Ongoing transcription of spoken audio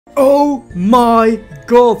Oh my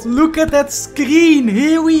god, look at that screen,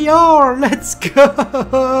 here we are, let's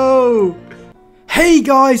go! Hey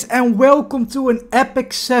guys, and welcome to an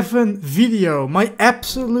EpicSeven video, my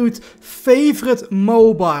absolute favorite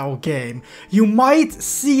mobile game. You might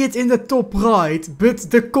see it in the top right, but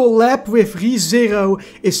the collab with Rezero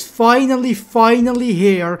is finally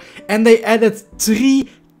here, and they added 3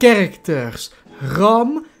 characters,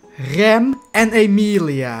 Rem, and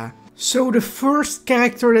Emilia. So the first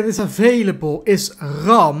character that is available is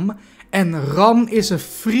Rem, and Rem is a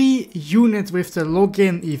free unit with the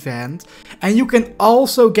login event, and you can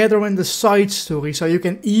also get her in the side story, so you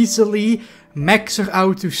can easily max her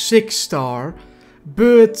out to 6-star.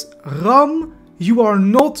 But Rem, you are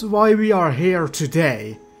not why we are here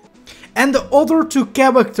today. And the other 2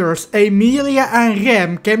 characters, Emilia and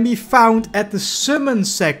Rem, can be found at the summon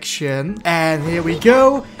section. And here we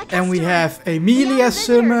go. And we have Emilia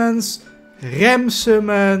summons, Rem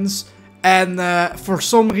summons, and for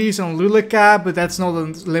some reason Lulika, but that's not a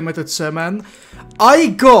limited summon. I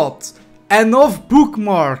got enough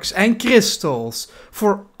bookmarks and crystals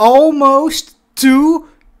for almost 2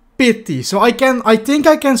 pity. So I think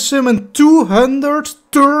I can summon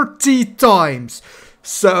 230 times.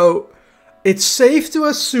 So it's safe to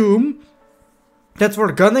assume that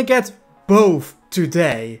we're gonna get both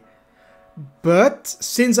today. But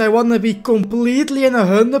since I wanna be completely and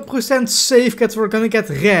 100% safe that we're gonna get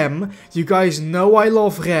Rem, you guys know I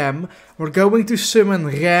love Rem, we're going to summon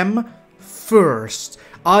Rem first.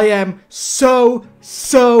 I am so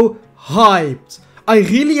hyped. I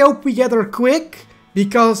really hope we get her quick,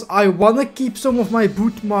 because I wanna keep some of my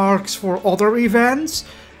bookmarks for other events.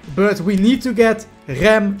 But we need to get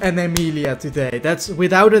Rem and Emilia today. That's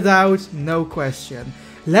without a doubt, no question.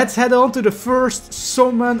 Let's head on to the first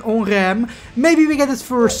summon on Rem. Maybe we get it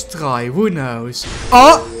first try, who knows.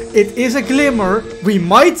 Oh, it is a glimmer. We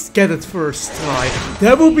might get it first try.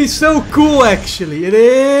 That would be so cool actually. It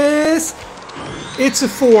is. It's a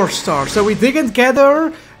 4-star, so we didn't get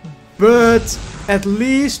her, but at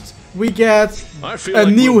least we get a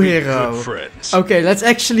new hero. Okay, let's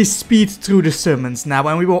actually speed through the summons now,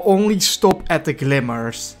 and we will only stop at the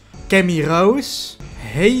glimmers. Kemi Rose,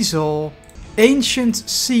 Hazel, Ancient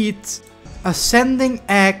Seed, Ascending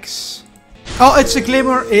Axe. Oh, it's a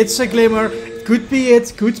glimmer, it's a glimmer. Could be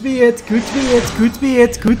it, could be it, could be it, could be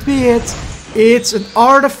it, could be it. It's an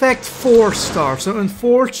artifact 4-star, so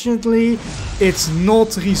unfortunately it's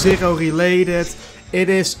not Rezero related. It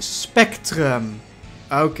is Spectrum.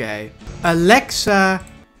 Okay. Alexa,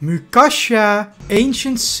 Mukasha,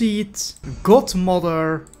 Ancient Seed,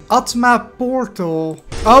 Godmother, Atma Portal.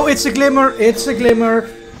 Oh, it's a glimmer, it's a glimmer.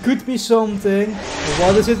 Could be something.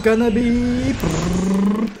 What is it gonna be?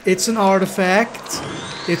 It's an artifact.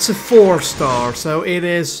 It's a 4-star, so it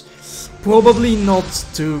is probably not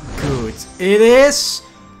too good. It is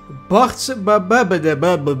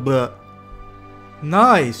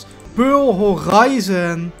nice. Pearl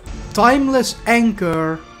Horizon, Timeless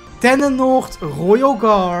Anchor, Tenenord Royal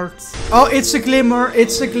Guard. Oh, it's a glimmer,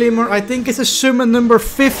 it's a glimmer. I think it's a summon number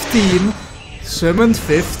 15. Summon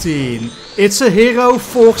 15. It's a hero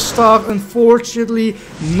 4-star, unfortunately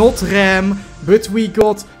not Rem, but we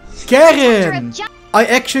got Karen. I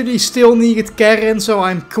actually still needed Karen, so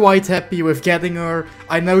I'm quite happy with getting her.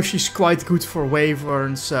 I know she's quite good for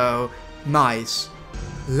Wyvern, so nice.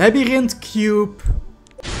 Labyrinth Cube.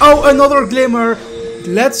 Oh, another glimmer.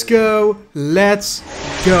 Let's go. Let's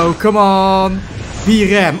go. Come on. Be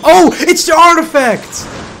Rem. Oh, it's the artifact.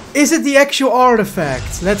 Is it the actual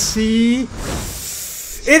artifact? Let's see.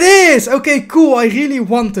 It is. Okay, cool. I really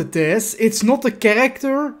wanted this. It's not a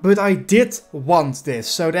character, but I did want this.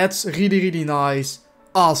 So that's really nice.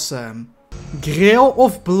 Awesome. Grail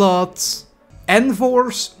of Blood.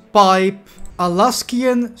 Envor's Pipe.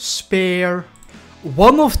 Alaskian Spear.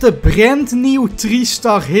 One of the brand new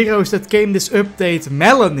 3-star heroes that came this update,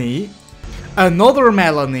 Melanie. Another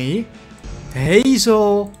Melanie.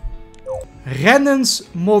 Hazel. Rennens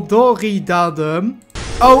Modoridadum.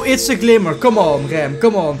 Oh, it's a glimmer. Come on, Rem.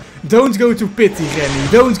 Come on. Don't go to pity, Remy.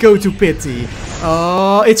 Don't go to pity.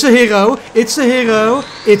 Oh, it's a hero. It's a hero.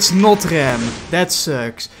 It's not Rem. That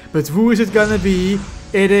sucks. But who is it gonna be?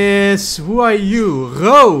 It is... Who are you?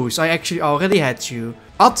 Rose. I actually already had you.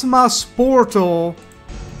 Atma's Portal.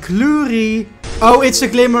 Clury. Oh, it's a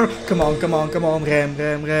glimmer. Come on, come on, come on. Rem.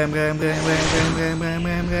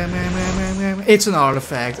 It's an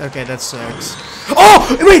artifact. Okay, that sucks.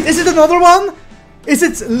 Oh, wait, is it another one? Is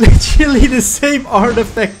it literally the same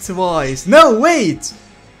artifact twice? No, wait.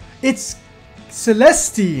 It's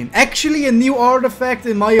Celestine. Actually, a new artifact,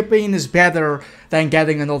 in my opinion, is better than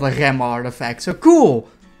getting another Rem artifact. So cool.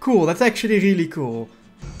 Cool. That's actually really cool.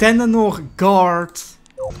 Tenenor Guard,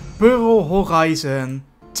 Pearl Horizon,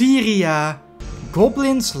 Tyria,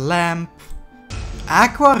 Goblin's Lamp,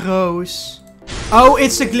 Aqua Rose. Oh,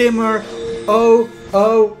 it's a Glimmer. Oh,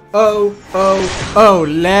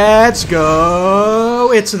 let's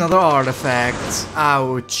go. It's another artifact.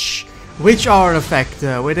 Ouch. Which artifact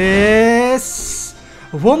though? It is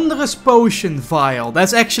Wondrous Potion Vial.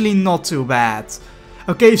 That's actually not too bad.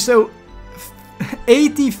 Okay, so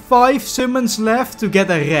 85 summons left to get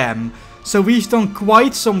a Rem. So we've done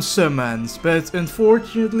quite some summons, but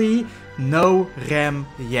unfortunately no Rem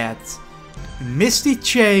yet. Misty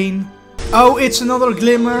Chain. Oh, it's another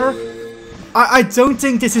Glimmer. I don't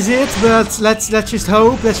think this is it, but let's just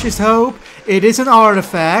hope. Let's just hope. It is an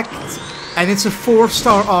artifact, and it's a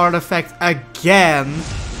 4-star artifact again.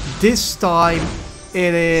 This time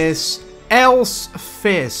it is El's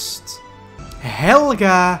Fist,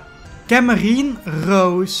 Helga, Camarine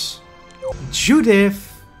Rose,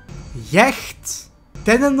 Judith, Jecht,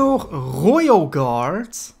 Tenenor Royal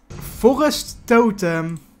Guard, Forest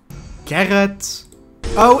Totem, Garrett.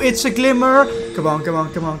 Oh, it's a Glimmer. Come on, come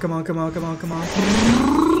on, come on, come on, come on, come on, come on.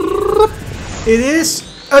 It is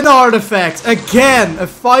an artifact. Again, a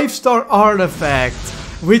 5-star artifact.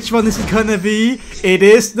 Which one is it gonna be? It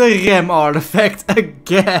is the Rem artifact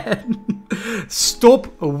again. Stop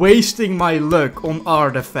wasting my luck on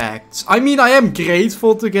artifacts. I mean, I am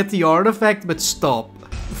grateful to get the artifact, but stop.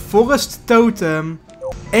 Forest Totem,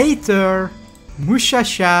 Aether,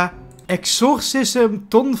 Mushasha, Exorcism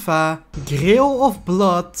Tonfa, Grail of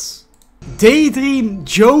Blood, Daydream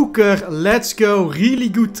Joker, let's go, really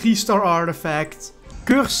good 3-star artifact,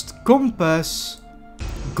 Cursed Compass,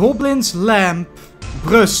 Goblin's Lamp,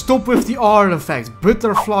 bruh, stop with the artifact,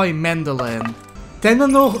 Butterfly Mandolin,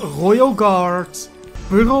 Tenenor Royal Guard,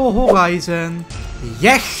 Pearl Horizon,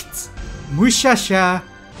 Jecht, Mushasha,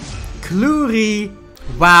 Clury.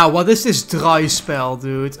 Wow, what is this dry spell,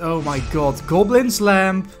 dude? Oh my god, Goblin's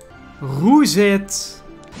Lamp, Ruzit,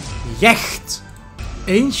 Jecht,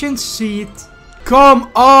 Ancient Seed. Come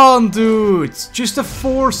on, dude! Just a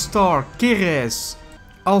 4-star. Kiris,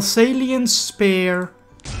 Alsalian Spear,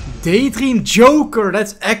 Daydream Joker.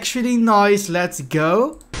 That's actually nice. Let's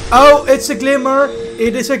go. Oh, it's a Glimmer.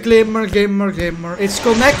 It is a Glimmer, Glimmer, Glimmer. It's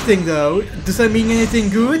connecting though. Does that mean anything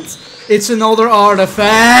good? It's another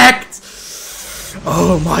artifact.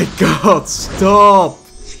 Oh my god, stop.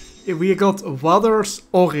 We got Water's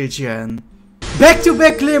Origin.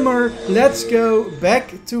 Back-to-back Glimmer. Let's go.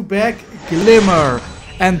 Back-to-back Glimmer.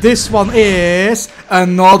 And this one is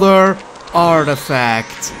another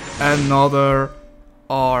artifact. Another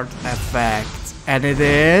artifact. And it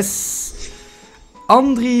is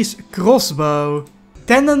Andri's Crossbow,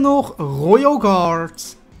 Tenenor Royal Guard,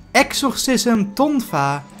 Exorcism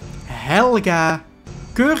Tonfa, Helga,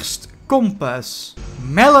 Cursed Compass,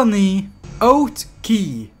 Melanie, Oath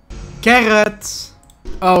Key, Carrot.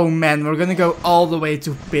 Oh man, we're gonna go all the way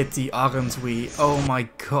to Pity, aren't we? Oh my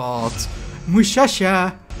god.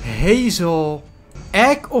 Mushasha, Hazel,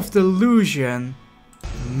 Egg of Delusion,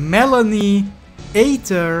 Melanie,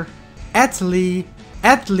 Aether, Atlee,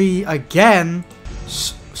 Atlee again,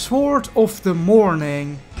 Sword of the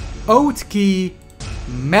Morning, Oath Key,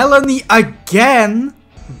 Melanie again,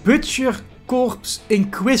 Butcher Corpse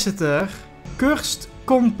Inquisitor, Cursed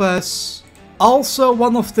Compass. Also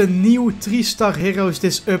one of the new 3-star heroes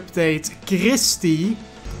this update, Christy,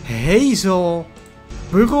 Hazel,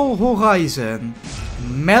 Pearl Horizon,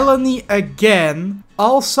 Melanie again,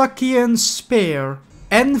 Alsacian Spear,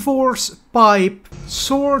 Enfor's Pipe,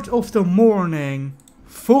 Sword of the Morning,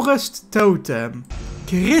 Forest Totem,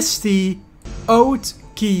 Christy, Oath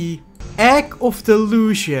Key, Egg of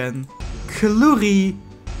Delusion, Clury,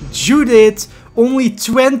 Judith. Only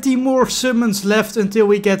 20 more summons left until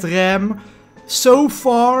we get Rem. So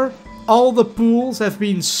far, all the pools have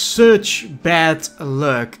been such bad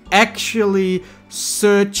luck. Actually,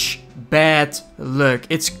 such bad luck.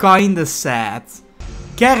 It's kinda sad.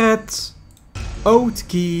 Carrot, Oath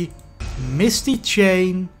Key, Misty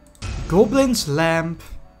Chain, Goblin's Lamp,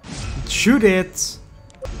 Judith,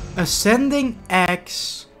 Ascending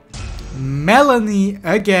Axe, Melanie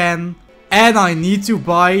again, and I need to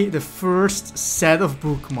buy the first set of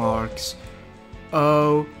bookmarks.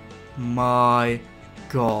 Oh my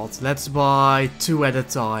god. Let's buy 2 at a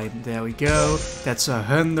time. There we go. That's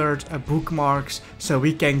 100 bookmarks, so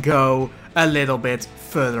we can go a little bit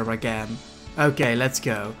further again. Okay, let's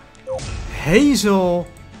go. Hazel,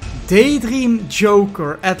 Daydream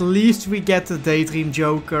Joker. At least we get the Daydream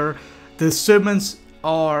Joker. The summons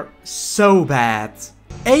are so bad.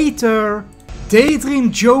 Aether,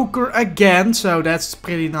 Daydream Joker again, so that's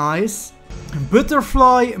pretty nice.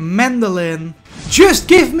 Butterfly Mandolin, Just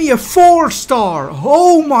give me a 4-star.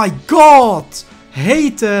 Oh my god.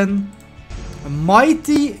 Hayton,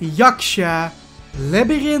 Mighty Yaksha,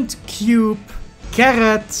 Labyrinth Cube,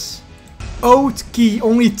 Carrot, Oat Key.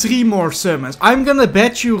 Only 3 more summons. I'm gonna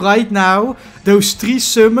bet you right now, those 3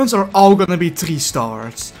 summons are all gonna be 3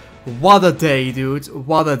 stars. What a day, dude.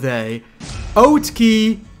 What a day. Oat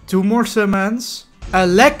Key, 2 more summons.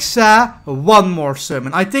 Alexa, 1 more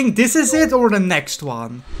summon. I think this is it or the next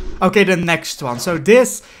one. Okay, the next one. So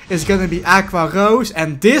this is gonna be Aqua Rose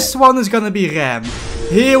and this one is gonna be Rem.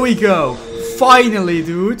 Here we go. Finally,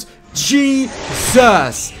 dude.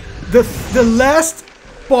 Jesus. The last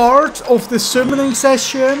part of the summoning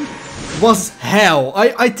session was hell.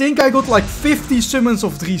 I think I got like 50 summons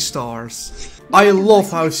of 3 stars. I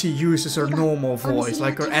love how she uses her normal voice,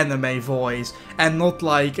 like her anime voice, and not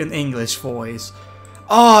like an English voice.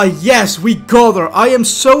 Ah, yes, we got her. I am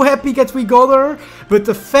so happy that we got her, but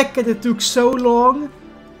the fact that it took so long,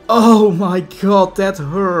 oh my god, that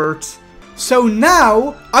hurt. So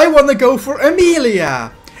now, I want to go for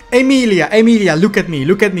Emilia. Emilia, look at me,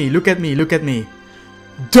 look at me, look at me, look at me.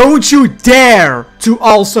 Don't you dare to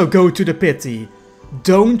also go to the pity.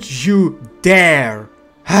 Don't you dare.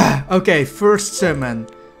 Okay, first summon.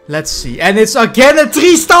 Let's see. And it's again a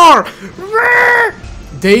 3-star!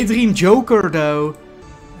 Daydream Joker though.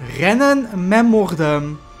 Rennen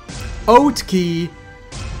Memordum. Oat Key.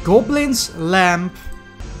 Goblin's Lamp.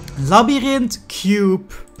 Labyrinth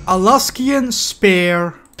Cube. Alaskian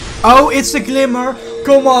Spear. Oh, it's a Glimmer.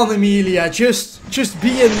 Come on, Emilia. Just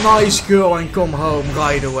be a nice girl and come home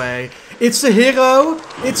right away. It's a hero.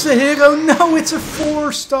 It's a hero. No, it's a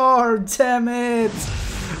 4-star. Damn it.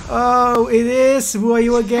 Oh, it is. Who are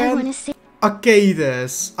you again?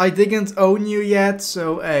 Arcadus. I didn't own you yet,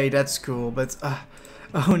 so hey, that's cool. But,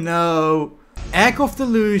 oh no. Egg of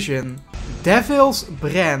Delusion. Devil's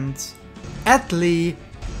Brand. Atlee.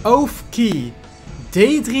 Oath Key.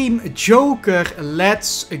 Daydream Joker.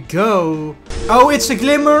 Let's go. Oh, it's a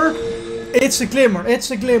Glimmer. It's a Glimmer.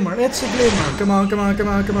 It's a Glimmer. It's a Glimmer. Come on, come on, come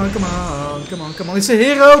on, come on, come on. Come on, come on. It's a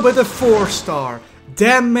hero, but a 4-star.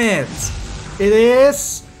 Damn it. It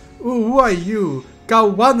is. Ooh, who are you?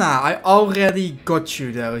 Kawana. I already got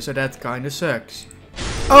you though, so that kinda sucks.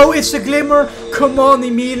 Oh, it's a Glimmer. Come on,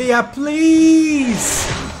 Emilia, please.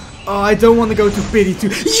 Oh, I don't want to go to pity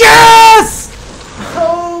too. Yes!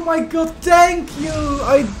 Oh my god, thank you.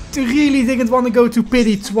 I really didn't want to go to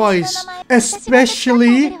pity twice.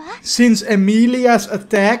 Especially since Emilia's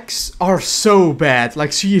attacks are so bad.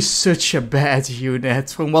 Like, she is such a bad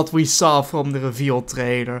unit from what we saw from the reveal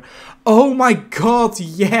trailer. Oh my god,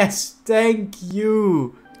 yes, thank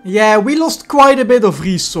you. Yeah, we lost quite a bit of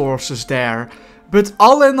resources there. But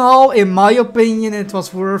all in all, in my opinion, it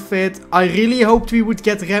was worth it. I really hoped we would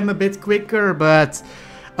get Rem a bit quicker, but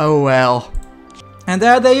oh well. And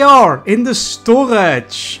there they are, in the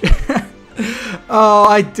storage. Oh,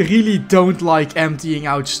 I really don't like emptying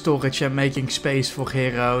out storage and making space for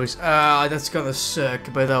heroes. That's gonna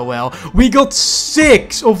suck, but oh well. We got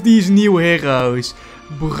 6 of these new heroes.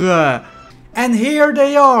 Bruh. And here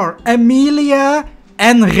they are, Emilia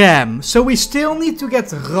and Rem. So we still need to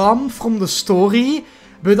get Ram from the story.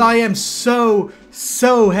 But I am so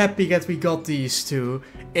happy that we got these 2.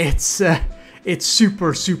 It's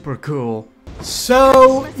super cool.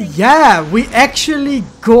 So, yeah, we actually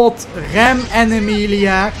got Rem and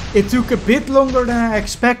Emilia. It took a bit longer than I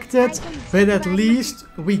expected, but at least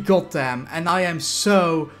we got them. And I am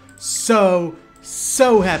so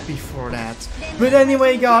happy for that. But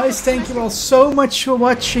anyway, guys, thank you all so much for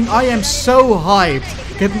watching. I am so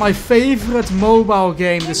hyped that my favorite mobile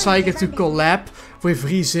game decided to collab with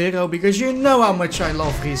Rezero, because you know how much I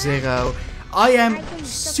love Rezero. I am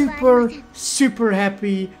super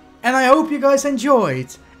happy. And I hope you guys enjoyed.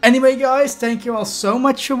 Anyway guys, thank you all so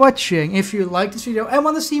much for watching. If you like this video and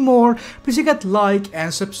want to see more, please hit that like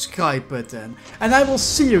and subscribe button. And I will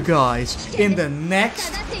see you guys in the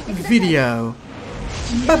next video.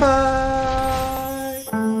 Bye bye!